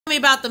me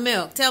about the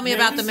milk. Tell me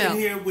about the milk. I'm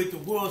here with the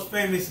world's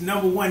famous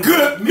 #1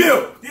 good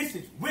milk. This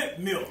is whipped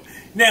milk.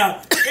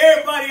 Now,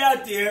 everybody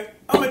out there,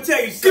 I'm going to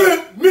tell you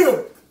something. Good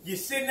milk. You're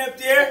sitting up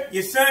there,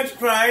 your son's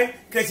crying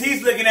because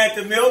he's looking at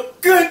the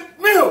milk. Good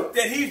milk.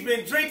 That he's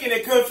been drinking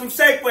that comes from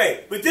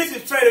Safeway. But this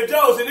is Trader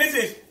Joe's and this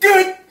is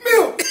good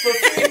milk. So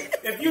see,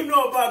 if you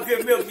know about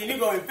good milk, then you're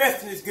going to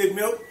invest in this good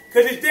milk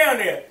because it's down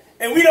there.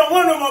 And we don't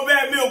want no more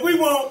bad milk. We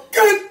want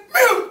good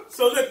milk.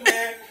 So look,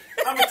 man,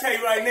 I'm going to tell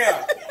you right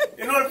now.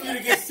 In order for you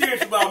to get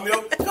serious about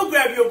milk, go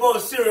grab your bowl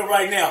of cereal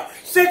right now.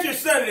 Set your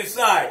son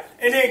aside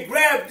and then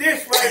grab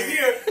this right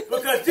here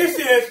because this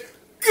is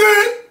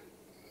good